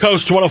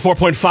Coast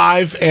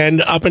 104.5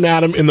 and Up and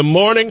Adam in the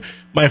morning.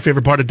 My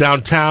favorite part of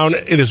downtown,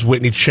 it is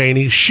Whitney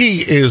Cheney.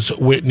 She is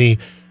Whitney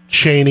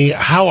Cheney.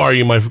 How are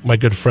you, my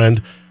good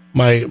friend?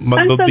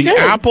 The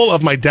apple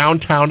of my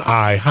downtown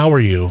eye. How are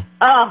you?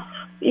 Oh,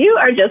 you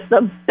are just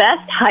the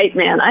best hype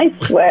man, I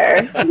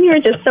swear. You're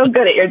just so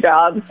good at your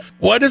job.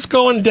 What is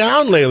going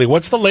down lately?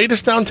 What's the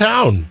latest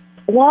downtown?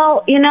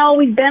 Well,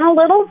 we've been a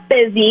little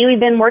busy. We've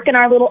been working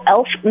our little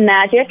elf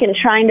magic and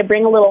trying to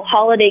bring a little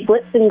holiday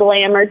glitz and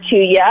glamour to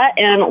you.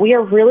 And we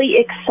are really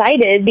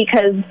excited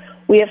because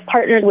we have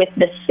partnered with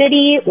the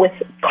city, with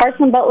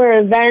Carson Butler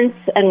Events,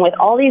 and with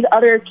all these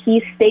other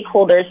key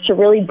stakeholders to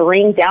really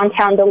bring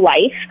downtown to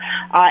life.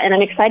 And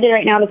I'm excited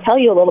right now to tell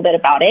you a little bit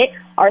about it.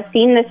 Our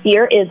theme this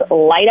year is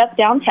Light Up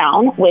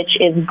Downtown, which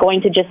is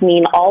going to just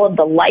mean all of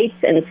the lights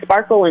and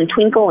sparkle and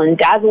twinkle and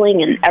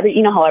dazzling and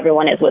you know how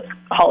everyone is with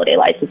holiday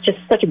lights. It's just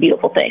such a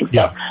beautiful thing.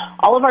 Yeah. So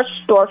all of our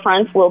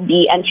storefronts will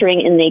be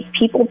entering in the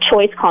People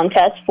Choice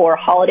Contest for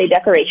holiday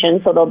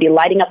decorations. So they'll be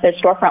lighting up their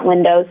storefront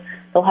windows.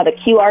 They'll have a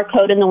QR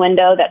code in the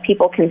window that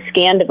people can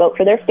scan to vote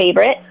for their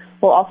favorite.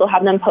 We'll also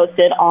have them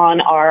posted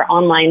on our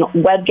online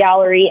web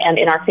gallery and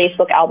in our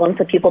Facebook album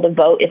for people to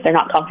vote if they're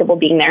not comfortable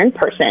being there in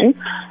person.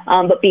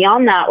 But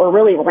beyond that, we're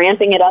really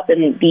ramping it up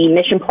in the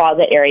Mission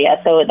Plaza area.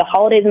 So the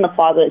holidays in the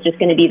plaza is just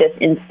going to be this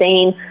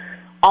insane,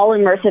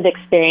 all-immersive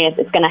experience.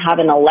 It's going to have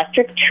an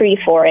electric tree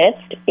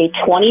forest, a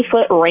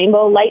 20-foot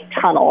rainbow light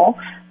tunnel,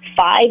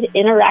 5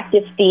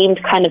 interactive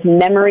themed kind of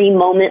memory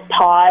moment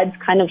pods,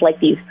 kind of like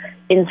these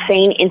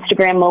insane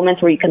Instagram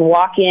moments where you can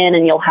walk in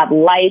and you'll have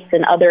lights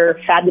and other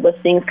fabulous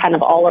things kind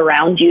of all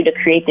around you to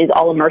create this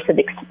all immersive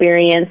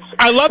experience.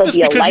 I love this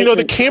because,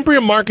 the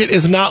Cambria market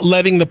is not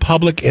letting the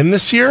public in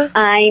this year.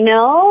 I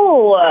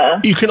know.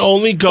 You can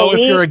only go if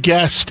you're a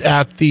guest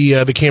at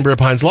the Cambria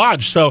Pines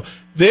Lodge. So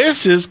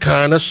this is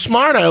kind of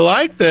smart. I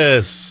like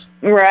this.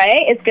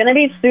 Right? It's going to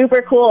be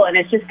super cool, and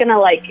it's just going to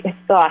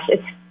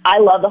I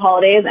love the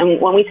holidays,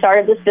 and when we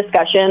started this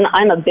discussion,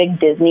 I'm a big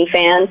Disney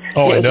fan.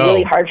 Oh, and it was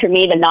really hard for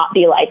me to not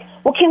be like,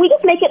 well, can we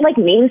just make it like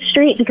Main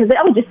Street? Because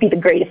that would just be the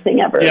greatest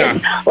thing ever. Yeah. And,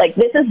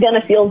 this is going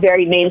to feel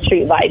very Main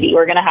Street vibey.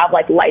 We're going to have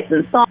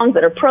licensed songs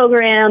that are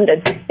programmed,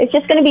 and it's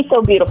just going to be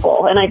so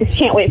beautiful, and I just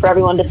can't wait for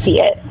everyone to see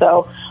it.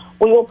 So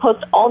we will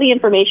post all the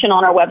information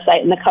on our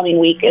website in the coming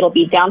week. It'll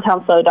be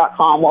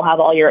downtownslo.com. We'll have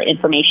all your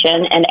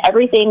information, and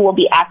everything will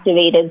be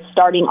activated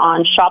starting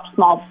on Shop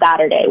Small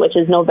Saturday, which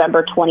is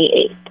November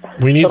 28th.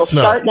 We need it'll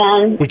snow. Start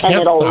then, and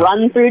it'll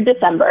run through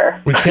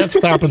December. We can't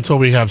stop until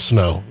we have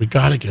snow. We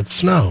got to get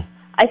snow.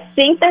 I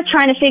think they're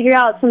trying to figure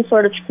out some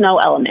sort of snow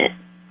element.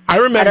 I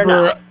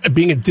remember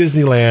being at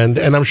Disneyland,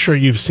 and I'm sure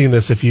you've seen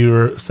this if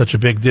you're such a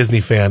big Disney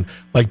fan,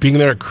 being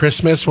there at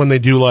Christmas when they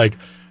do the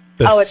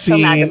scene,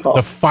 so magical.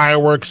 The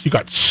fireworks, you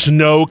got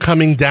snow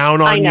coming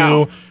down on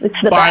you,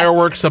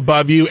 fireworks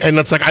above you, and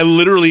it's I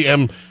literally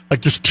am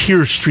just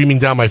tears streaming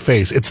down my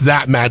face. It's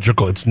that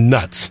magical. It's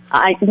nuts.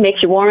 It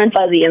makes you warm and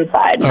fuzzy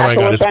inside. Oh my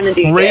God, it's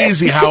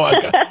crazy how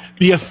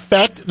the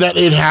effect that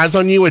it has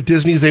on you, what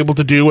Disney's able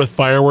to do with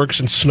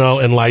fireworks and snow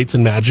and lights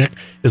and magic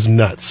is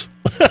nuts.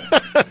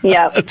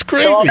 Yeah. It's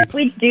crazy. So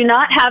we do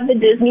not have the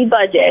Disney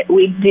budget.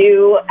 We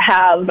do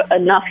have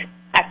enough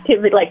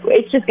activity.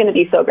 It's just going to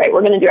be so great.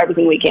 We're going to do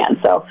everything we can.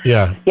 So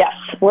yeah. Yes,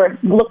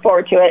 look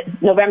forward to it.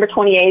 November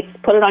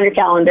 28th, put it on your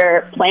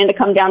calendar. Plan to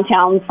come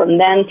downtown from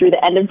then through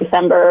the end of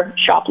December.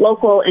 Shop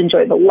local,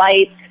 enjoy the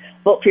lights,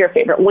 vote for your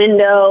favorite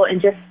window,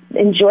 and just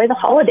enjoy the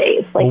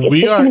holidays. It's just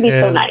going to be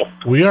so nice.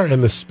 We are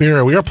in the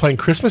spirit. We are playing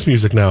Christmas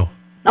music now.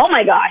 Oh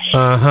my gosh.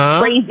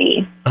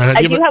 Crazy.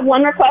 I do have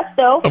one request,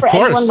 though, for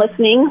anyone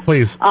listening.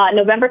 Please.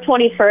 November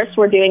 21st,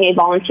 we're doing a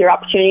volunteer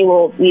opportunity.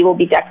 We will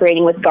be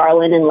decorating with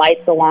garland and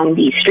lights along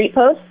the street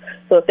posts.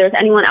 So if there's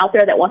anyone out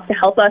there that wants to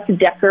help us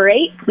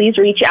decorate, please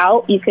reach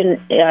out. You can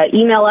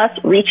email us,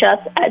 reach us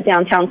at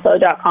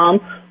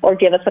downtownslo.com, or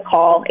give us a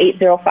call,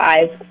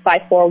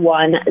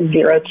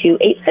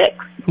 805-541-0286.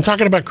 I'm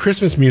talking about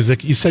Christmas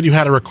music. You said you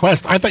had a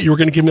request. I thought you were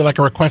going to give me a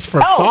request for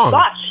a song. Oh,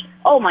 gosh.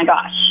 Oh, my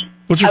gosh.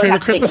 What's your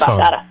favorite Christmas song?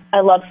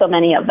 I love so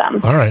many of them.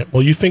 All right.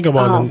 Well, you think of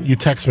one and you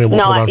text me. I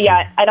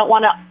don't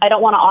want to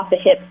off the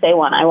hip say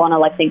one. I want to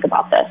think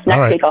about this.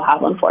 Next week I'll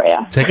have one for you.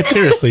 Take it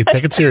seriously.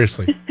 Take it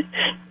seriously.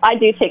 I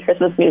do take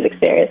Christmas music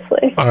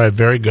seriously. All right.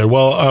 Very good.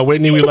 Well,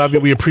 Whitney, we love you.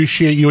 We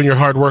appreciate you and your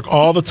hard work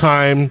all the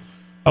time.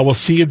 We'll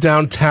see you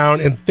downtown.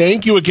 And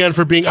thank you again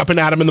for being Up and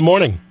Adam in the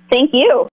morning. Thank you.